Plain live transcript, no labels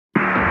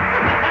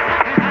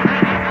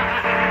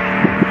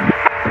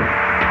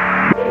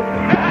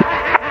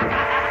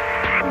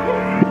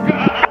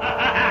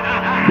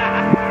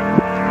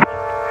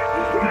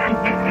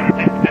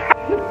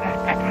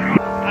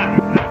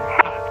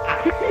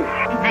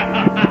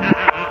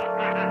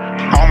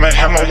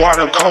I'ma have my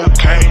water,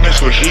 cocaine,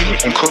 that's what heat,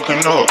 I'm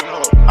cooking up.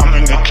 I'm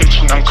in the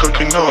kitchen, I'm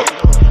cooking up.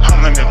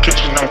 I'm in the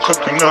kitchen, I'm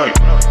cooking up.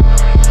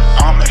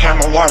 I'ma have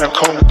my water,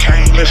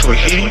 cocaine, that's what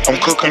heat, I'm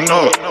cooking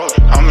up.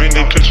 I'm in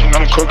the kitchen,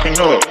 I'm cooking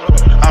up.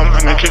 I'm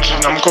in the kitchen,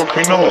 I'm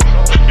cooking up.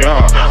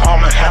 Yeah,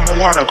 I'ma have my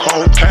water,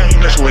 cocaine,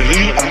 that's what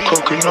heat, I'm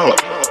cooking up.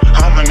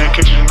 I'm in the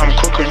kitchen, I'm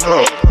cooking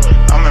up.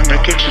 I'm in the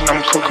kitchen,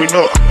 I'm cooking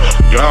up.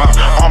 Yeah,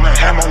 I'ma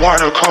have my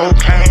water,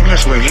 cocaine,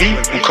 that's what heat,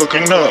 I'm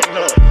cooking up.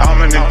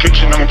 I'm in the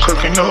kitchen, I'm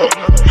cooking up.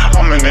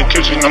 I'm in the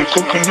kitchen, I'm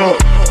cooking up.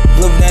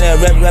 Blue banana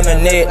rep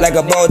lemonade like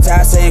a bow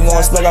tie. Say you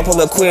gon' smoke, I pull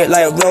a quit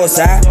like a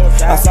roadside.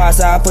 I fire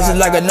side, push it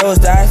like a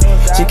nosedive.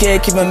 She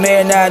can't keep a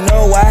man, now I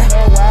know why.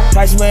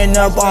 Price went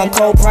up on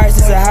cold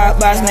prices. A hot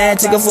box, man,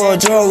 take her for a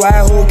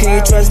joyride. Who can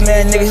you trust,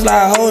 man? Niggas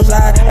like hoes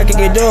lie. I can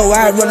get dough,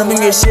 I run up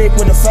in your shit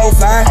with a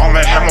 4-5.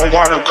 I'ma have my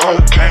water,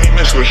 cocaine,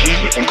 that's what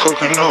heat, I'm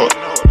cooking up.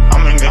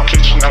 I'm in the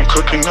kitchen, I'm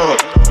cooking up.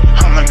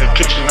 I'm in the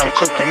kitchen, I'm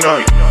cooking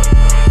up.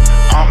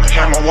 I'ma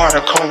have my water,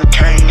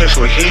 cocaine, that's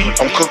what heat,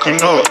 I'm cooking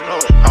up.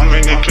 I'm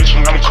in the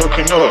kitchen, I'm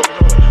cooking up.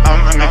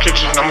 I'm in the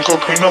kitchen, I'm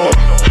cooking up.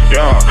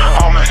 Yeah,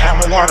 I'ma have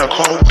my water,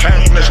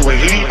 cocaine, that's what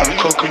heat, I'm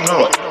cooking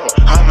up.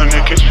 I'm in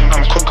the kitchen,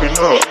 I'm cooking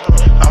up.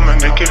 I'm in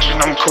the kitchen,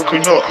 I'm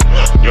cooking up.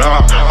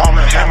 Yeah,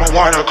 I'ma have my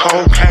water,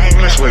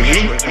 cocaine, that's what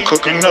heat, I'm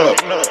cooking up.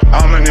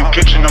 I'm in the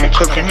kitchen, I'm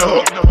cooking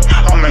up.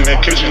 I'm in the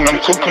kitchen, I'm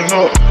cooking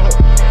up.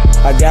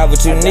 I got what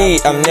you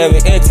need, I'm never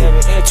empty.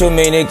 Too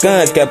many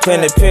guns, got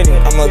plenty pity.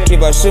 I'ma keep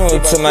on shooting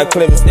till my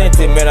clip is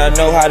empty. Man, I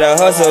know how to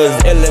hustle is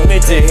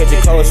elementary. Hit the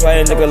coast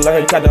right, looking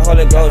like I got the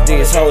Holy Ghost.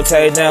 These whole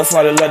tags down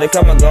for the love to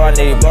come and go. I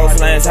need both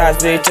lanes, high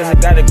speed, just I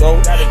gotta go.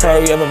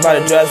 Hurry up about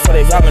the drugs for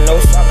they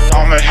dominoes.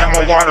 I'ma have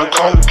my water,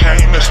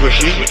 cocaine, that's what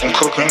heat, I'm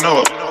cooking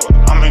up.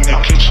 I'm in the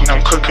kitchen,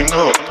 I'm cooking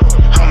up.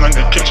 I'm in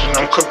the kitchen,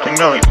 I'm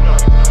cooking up.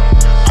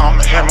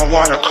 I'ma have my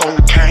water,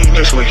 cocaine,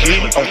 that's what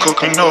heat, I'm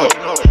cooking up.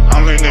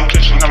 I'm in the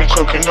kitchen, I'm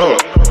cooking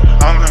up.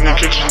 I'm in the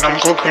kitchen, I'm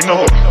cooking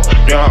up.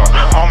 Yeah,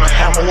 I'ma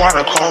have my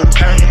water,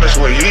 cocaine, that's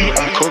what heat,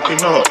 I'm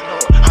cooking up.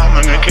 I'm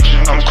in the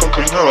kitchen, I'm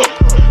cooking up.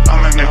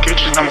 I'm in the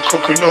kitchen, I'm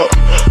cooking up.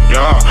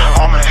 Yeah,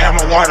 I'ma have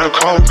my water,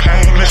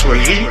 cocaine, that's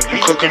what heat,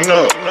 I'm cooking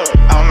up.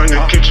 I'm in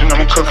the kitchen,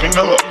 I'm cooking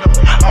up.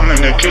 I'm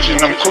in the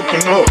kitchen, I'm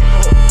cooking up.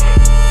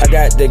 I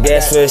got the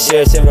gas for a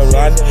share, never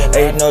run.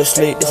 Ain't no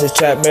sleep, it's a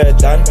trap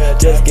marathon.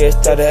 Just get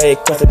started, hey,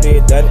 quest to be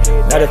done.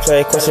 Not a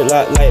play, quest a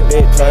lot like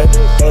big ton.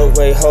 Throw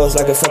away hoes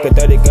like a fucking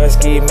dirty gun.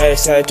 Ski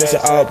mask, shot, dress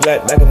it all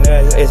black like a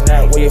nut. It's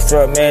not where you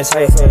from, man, it's how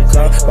you from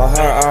come. My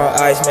heart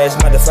on ice, man, it's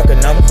motherfucking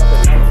numb.